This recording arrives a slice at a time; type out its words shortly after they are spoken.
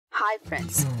Hi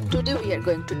friends, today we are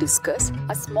going to discuss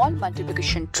a small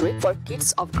multiplication trick for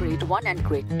kids of grade 1 and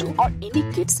grade 2 or any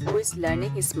kids who is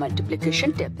learning his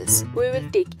multiplication tables. We will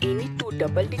take any two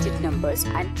double-digit numbers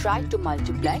and try to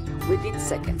multiply within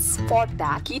seconds. For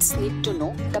that, kids need to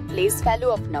know the place value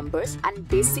of numbers and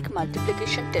basic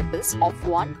multiplication tables of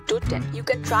 1 to 10. You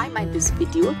can try this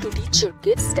video to teach your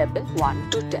kids table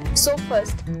 1 to 10. So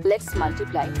first, let's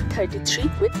multiply 33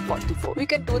 with 44. We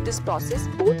can do this process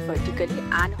both vertically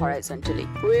and horizontally.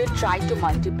 We will try to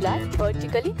multiply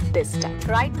vertically this time.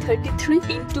 Write 33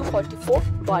 into 44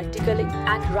 vertically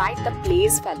and write the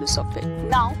place values of it.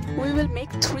 Now we will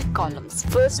make three columns.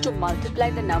 First to multiply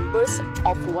the numbers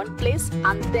of 1 place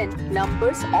and then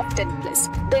numbers of 10 place.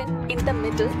 Then in the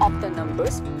middle of the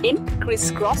numbers in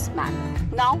crisscross manner.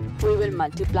 Now we will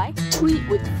multiply 3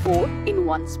 with 4 in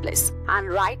 1's place and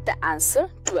write the answer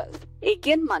 12.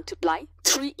 Again multiply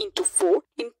 3 into 4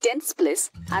 in 10's place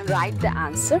and write the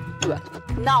answer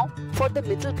 12. Now for the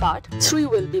middle part, 3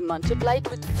 will be multiplied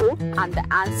with 4 and the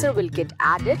answer will get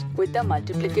added with the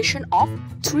multiplication of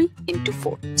 3 into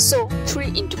 4. So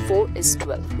 3 into 4 is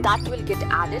 12. That will get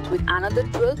added with another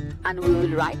 12 and we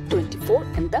will write 24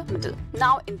 in the middle.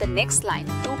 Now in the next line,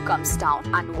 2 comes down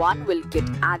and 1 will get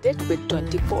added with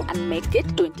 24 and make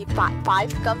it 25.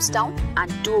 5 comes down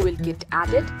and 2 will get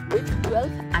added with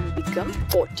 12 and become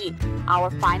 14. Our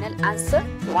final answer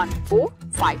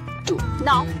 1452.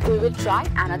 Now we will try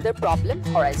another problem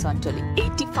horizontally.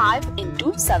 85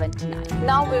 into 79.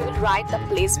 Now we will write the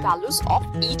place values of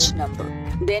each number.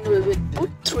 Then we will put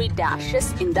 3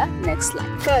 dashes in the next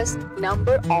line. First,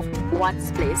 number of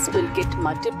 1's place will get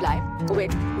multiplied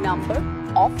with number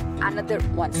of another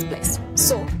 1's place.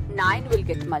 So 9 will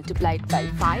get multiplied by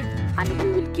 5 and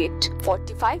we will get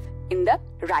 45 in the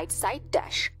right side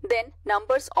dash. Then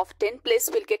numbers of 10 place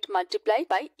will get multiplied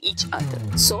by each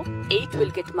other. So 8 will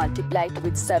get multiplied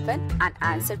with 7 and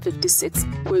answer 56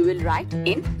 we will write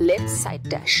in left side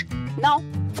dash. Now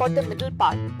for the middle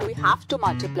part, we have to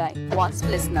multiply 1's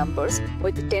place numbers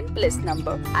with 10 place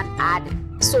number and add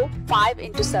it. So 5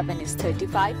 into 7 is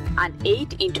 35 and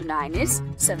 8 into 9 is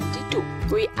 72.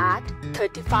 We add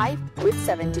 35 with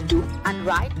 72 and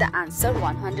write the answer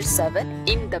 107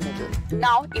 in the middle.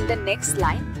 Now in the next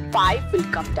line, 5 will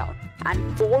come down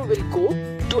and 4 will go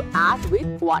to add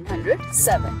with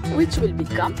 107 which will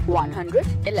become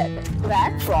 111.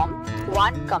 Where from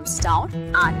 1 comes down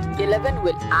and 11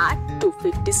 will add to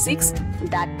 56,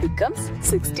 that becomes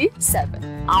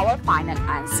 67. Our final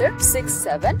answer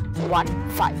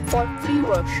 6715. For free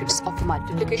worksheets of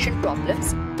multiplication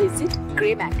problems, visit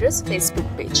Grey Matter's Facebook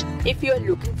page. If you are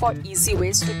looking for easy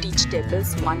ways to teach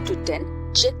tables 1 to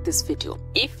 10, check this video.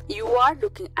 If you are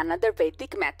looking another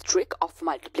Vedic math trick of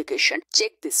multiplication,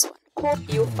 check this one.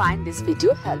 Hope you find this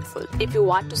video helpful. If you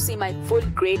want to see my full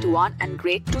grade 1 and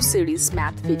grade 2 series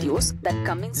math videos that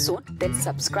coming soon, then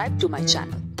subscribe to my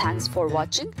channel. Thanks for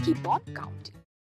watching. Keep on counting.